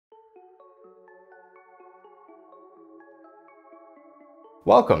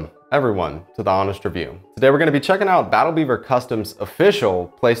Welcome, everyone, to The Honest Review. Today we're going to be checking out Battle Beaver Custom's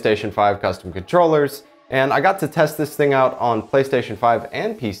official PlayStation 5 custom controllers, and I got to test this thing out on PlayStation 5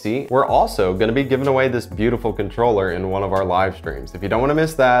 and PC. We're also going to be giving away this beautiful controller in one of our live streams. If you don't want to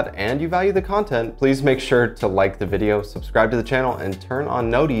miss that and you value the content, please make sure to like the video, subscribe to the channel, and turn on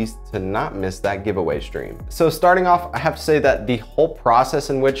noties to not miss that giveaway stream. So starting off, I have to say that the whole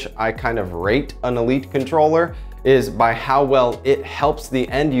process in which I kind of rate an Elite controller is by how well it helps the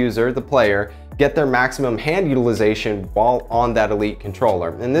end user, the player, get their maximum hand utilization while on that Elite controller.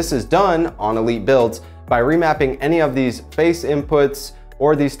 And this is done on Elite builds by remapping any of these face inputs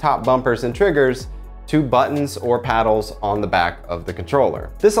or these top bumpers and triggers to buttons or paddles on the back of the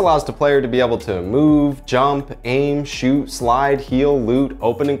controller. This allows the player to be able to move, jump, aim, shoot, slide, heal, loot,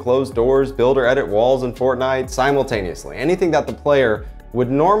 open and close doors, build or edit walls in Fortnite simultaneously. Anything that the player would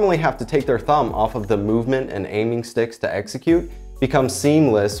normally have to take their thumb off of the movement and aiming sticks to execute becomes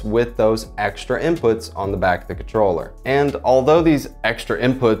seamless with those extra inputs on the back of the controller. And although these extra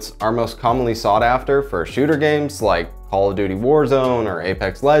inputs are most commonly sought after for shooter games like Call of Duty Warzone or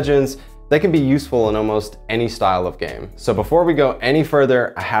Apex Legends, they can be useful in almost any style of game. So before we go any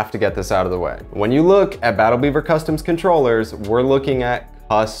further, I have to get this out of the way. When you look at Battle Beaver Custom's controllers, we're looking at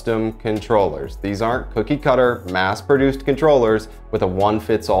custom controllers. These aren't cookie cutter, mass-produced controllers with a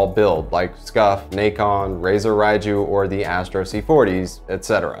one-fits-all build like Scuf, Nacon, Razer Raiju, or the Astro C40s,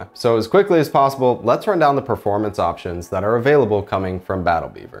 etc. So as quickly as possible, let's run down the performance options that are available coming from Battle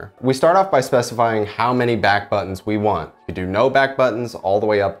Beaver. We start off by specifying how many back buttons we want. You do no back buttons all the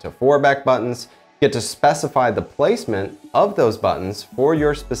way up to 4 back buttons. You get to specify the placement of those buttons for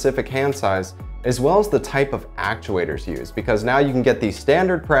your specific hand size, as well as the type of actuators used, because now you can get the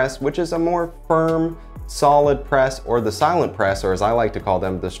standard press, which is a more firm, solid press, or the silent press, or as I like to call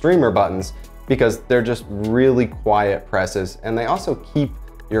them, the streamer buttons, because they're just really quiet presses, and they also keep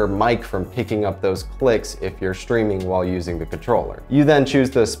your mic from picking up those clicks if you're streaming while using the controller. You then choose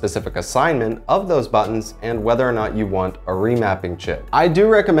the specific assignment of those buttons and whether or not you want a remapping chip. I do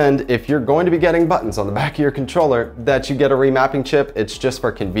recommend, if you're going to be getting buttons on the back of your controller, that you get a remapping chip. It's just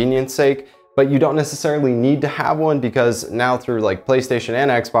for convenience sake, but you don't necessarily need to have one, because now through like PlayStation and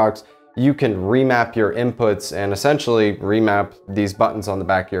Xbox, you can remap your inputs and essentially remap these buttons on the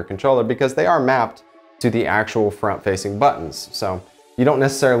back of your controller because they are mapped to the actual front-facing buttons. So you don't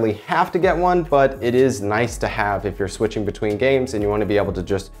necessarily have to get one, but it is nice to have if you're switching between games and you want to be able to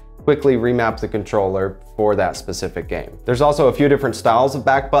just quickly remap the controller for that specific game. There's also a few different styles of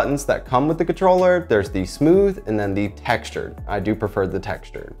back buttons that come with the controller. There's the smooth and then the textured. I do prefer the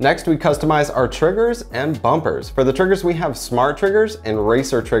textured. Next, we customize our triggers and bumpers. For the triggers, we have smart triggers and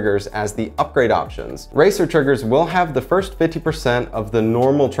racer triggers as the upgrade options. Racer triggers will have the first 50% of the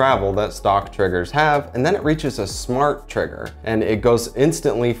normal travel that stock triggers have, and then it reaches a smart trigger, and it goes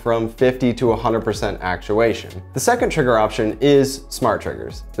instantly from 50 to 100% actuation. The second trigger option is smart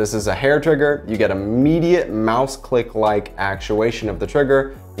triggers. This is a hair trigger. You get immediate mouse click-like actuation of the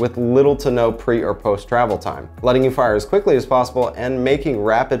trigger with little to no pre or post travel time, letting you fire as quickly as possible and making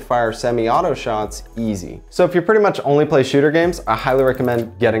rapid fire semi-auto shots easy. So if you pretty much only play shooter games, I highly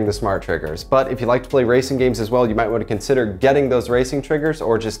recommend getting the smart triggers. But if you like to play racing games as well, you might want to consider getting those racing triggers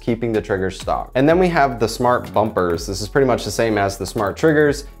or just keeping the triggers stock. And then we have the smart bumpers. This is pretty much the same as the smart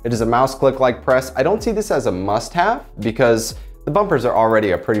triggers. It is a mouse click-like press. I don't see this as a must-have because the bumpers are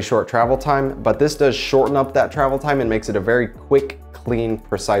already a pretty short travel time, but this does shorten up that travel time and makes it a very quick, clean,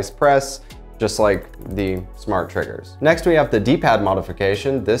 precise press, just like the smart triggers. Next, we have the D-pad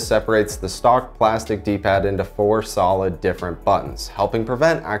modification. This separates the stock plastic D-pad into 4 solid different buttons, helping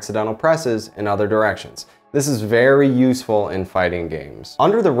prevent accidental presses in other directions. This is very useful in fighting games.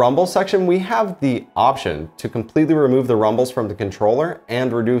 Under the rumble section, we have the option to completely remove the rumbles from the controller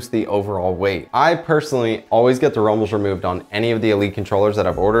and reduce the overall weight. I personally always get the rumbles removed on any of the Elite controllers that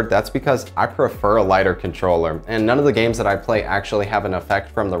I've ordered. That's because I prefer a lighter controller, and none of the games that I play actually have an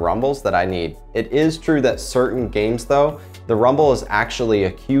effect from the rumbles that I need. It is true that certain games though, the rumble is actually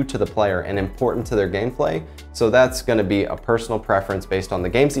a cue to the player and important to their gameplay. So that's gonna be a personal preference based on the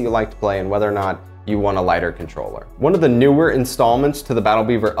games that you like to play and whether or not you want a lighter controller. One of the newer installments to the Battle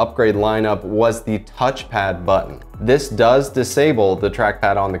Beaver upgrade lineup was the touchpad button. This does disable the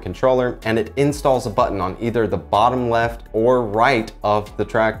trackpad on the controller, and it installs a button on either the bottom left or right of the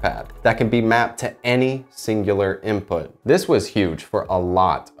trackpad that can be mapped to any singular input. This was huge for a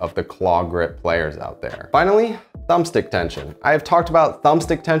lot of the claw grip players out there. Finally, thumbstick tension. I have talked about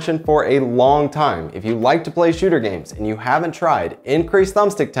thumbstick tension for a long time. If you like to play shooter games and you haven't tried increased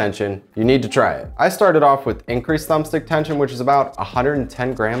thumbstick tension, you need to try it. I started off with increased thumbstick tension, which is about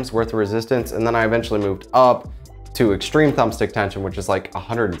 110 grams worth of resistance, and then I eventually moved up to extreme thumbstick tension, which is like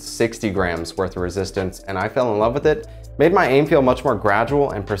 160 grams worth of resistance, and I fell in love with it. Made my aim feel much more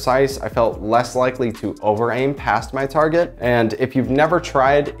gradual and precise. I felt less likely to over-aim past my target. And if you've never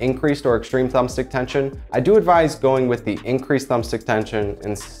tried increased or extreme thumbstick tension, I do advise going with the increased thumbstick tension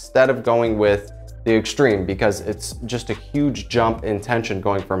instead of going with the extreme, because it's just a huge jump in tension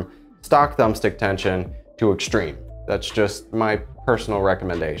going from stock thumbstick tension to extreme. That's just my personal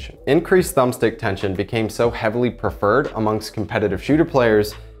recommendation. Increased thumbstick tension became so heavily preferred amongst competitive shooter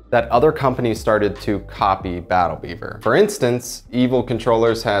players that other companies started to copy Battle Beaver. For instance, Evil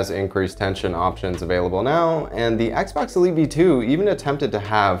Controllers has increased tension options available now, and the Xbox Elite V2 even attempted to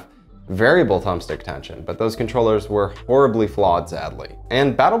have variable thumbstick tension, but those controllers were horribly flawed, sadly.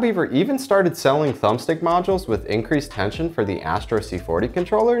 And Battle Beaver even started selling thumbstick modules with increased tension for the Astro C40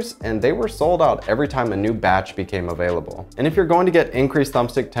 controllers, and they were sold out every time a new batch became available. And if you're going to get increased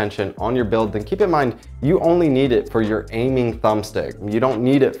thumbstick tension on your build, then keep in mind, you only need it for your aiming thumbstick. You don't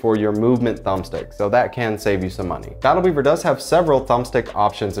need it for your movement thumbstick, so that can save you some money. Battle Beaver does have several thumbstick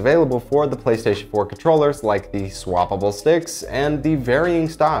options available for the PlayStation 4 controllers, like the swappable sticks and the varying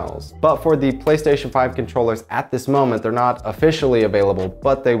styles. But for the PlayStation 5 controllers at this moment, they're not officially available,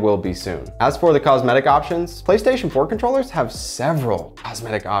 but they will be soon. As for the cosmetic options, PlayStation 4 controllers have several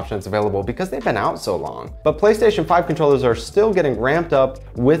cosmetic options available because they've been out so long. But PlayStation 5 controllers are still getting ramped up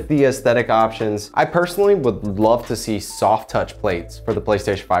with the aesthetic options. I personally would love to see soft touch plates for the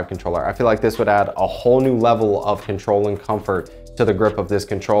PlayStation 5 controller. I feel like this would add a whole new level of control and comfort to the grip of this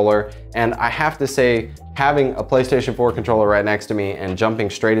controller. And I have to say, having a PlayStation 4 controller right next to me and jumping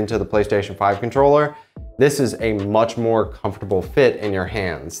straight into the PlayStation 5 controller, this is a much more comfortable fit in your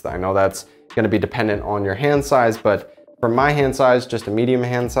hands. I know that's going to be dependent on your hand size, but for my hand size, just a medium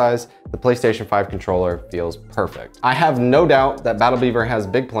hand size, the PlayStation 5 controller feels perfect. I have no doubt that Battle Beaver has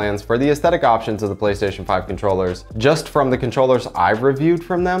big plans for the aesthetic options of the PlayStation 5 controllers, just from the controllers I've reviewed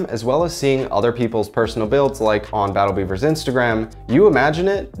from them, as well as seeing other people's personal builds like on Battle Beaver's Instagram. You imagine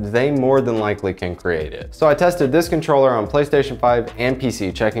it, they more than likely can create it. So I tested this controller on PlayStation 5 and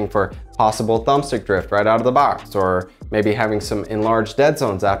PC, checking for possible thumbstick drift right out of the box, or maybe having some enlarged dead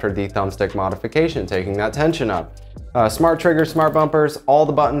zones after the thumbstick modification, taking that tension up. Smart triggers, smart bumpers, all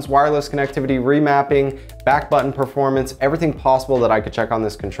the buttons, wireless connectivity, remapping, back button performance, everything possible that I could check on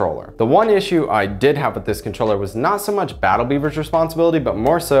this controller. The one issue I did have with this controller was not so much Battle Beaver's responsibility, but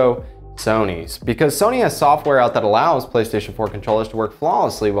more so Sony's, because Sony has software out that allows PlayStation 4 controllers to work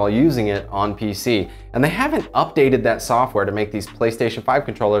flawlessly while using it on PC, and they haven't updated that software to make these PlayStation 5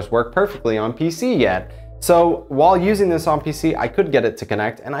 controllers work perfectly on PC yet. So while using this on PC, I could get it to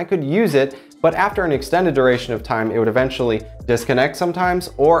connect and I could use it, but after an extended duration of time, it would eventually disconnect sometimes,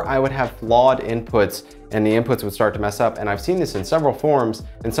 or I would have flawed inputs and the inputs would start to mess up. And I've seen this in several forums,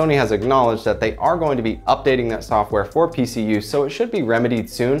 and Sony has acknowledged that they are going to be updating that software for PC use, so it should be remedied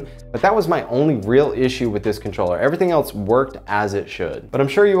soon. But that was my only real issue with this controller. Everything else worked as it should. But I'm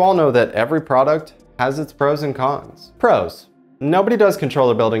sure you all know that every product has its pros and cons. Pros. Nobody does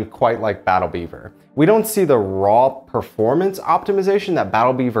controller building quite like Battle Beaver. We don't see the raw performance optimization that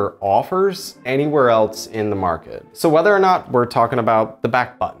Battle Beaver offers anywhere else in the market. So whether or not we're talking about the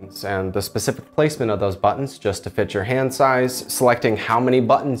back buttons and the specific placement of those buttons just to fit your hand size, selecting how many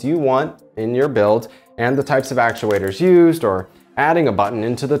buttons you want in your build, and the types of actuators used, or adding a button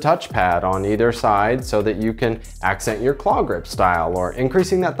into the touchpad on either side so that you can accent your claw grip style, or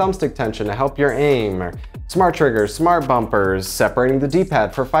increasing that thumbstick tension to help your aim, or smart triggers, smart bumpers, separating the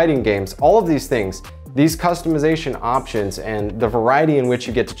D-pad for fighting games, all of these things, these customization options and the variety in which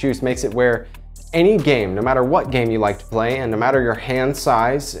you get to choose makes it where any game, no matter what game you like to play, and no matter your hand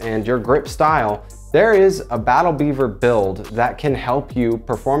size and your grip style, there is a Battle Beaver build that can help you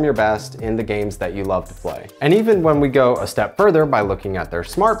perform your best in the games that you love to play. And even when we go a step further by looking at their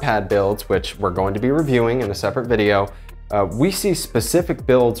smart pad builds, which we're going to be reviewing in a separate video, we see specific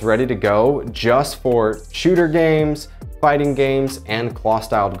builds ready to go just for shooter games, fighting games, and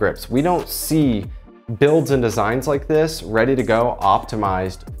claw-styled grips. We don't see builds and designs like this ready to go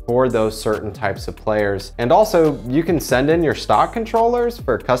optimized for those certain types of players. And also, you can send in your stock controllers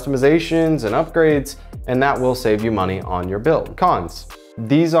for customizations and upgrades, and that will save you money on your build. Cons.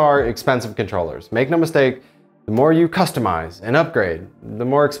 These are expensive controllers. Make no mistake, the more you customize and upgrade, the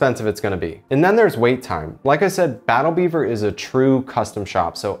more expensive it's going to be. And then there's wait time. Like I said, Battle Beaver is a true custom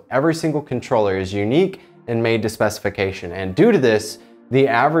shop, so every single controller is unique and made to specification. And due to this, the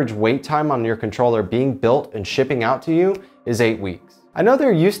average wait time on your controller being built and shipping out to you is 8 weeks. I know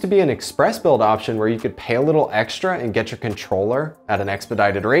there used to be an express build option where you could pay a little extra and get your controller at an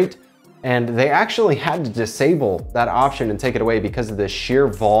expedited rate, and they actually had to disable that option and take it away because of the sheer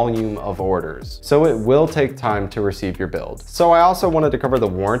volume of orders. So it will take time to receive your build. So I also wanted to cover the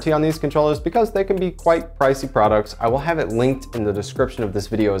warranty on these controllers because they can be quite pricey products. I will have it linked in the description of this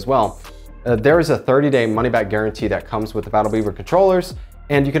video as well. There is a 30-day money-back guarantee that comes with the Battle Beaver controllers,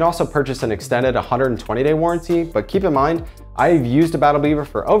 and you can also purchase an extended 120-day warranty, but keep in mind, I've used a Battle Beaver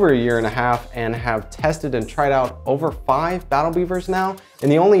for over a year and a half and have tested and tried out over 5 Battle Beavers now.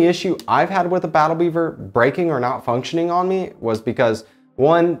 And the only issue I've had with a Battle Beaver breaking or not functioning on me was because,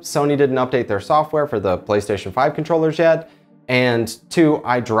 one, Sony didn't update their software for the PlayStation 5 controllers yet, and 2,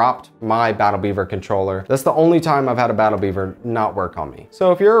 I dropped my Battle Beaver controller. That's the only time I've had a Battle Beaver not work on me.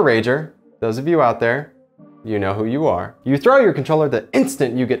 So if you're a rager, those of you out there, you know who you are. You throw your controller the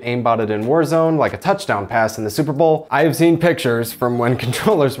instant you get aimbotted in Warzone like a touchdown pass in the Super Bowl. I have seen pictures from when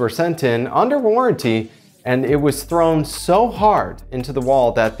controllers were sent in under warranty and it was thrown so hard into the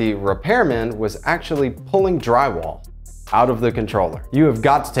wall that the repairman was actually pulling drywall out of the controller. You have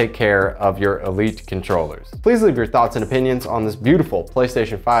got to take care of your elite controllers. Please leave your thoughts and opinions on this beautiful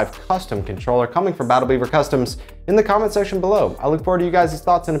PlayStation 5 custom controller coming from Battle Beaver Customs in the comment section below. I look forward to you guys'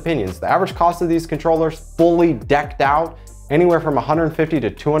 thoughts and opinions. The average cost of these controllers fully decked out, anywhere from $150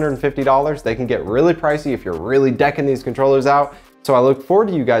 to $250. They can get really pricey if you're really decking these controllers out. So I look forward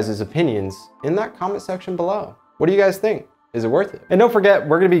to you guys' opinions in that comment section below. What do you guys think? Is it worth it? And don't forget,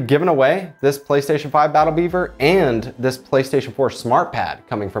 we're gonna be giving away this PlayStation 5 Battle Beaver and this PlayStation 4 Smart Pad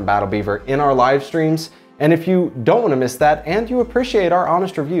coming from Battle Beaver in our live streams. And if you don't wanna miss that and you appreciate our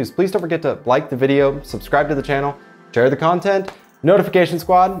honest reviews, please don't forget to like the video, subscribe to the channel, share the content. Notification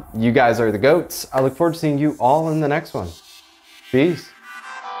Squad, you guys are the GOATs. I look forward to seeing you all in the next one. Peace.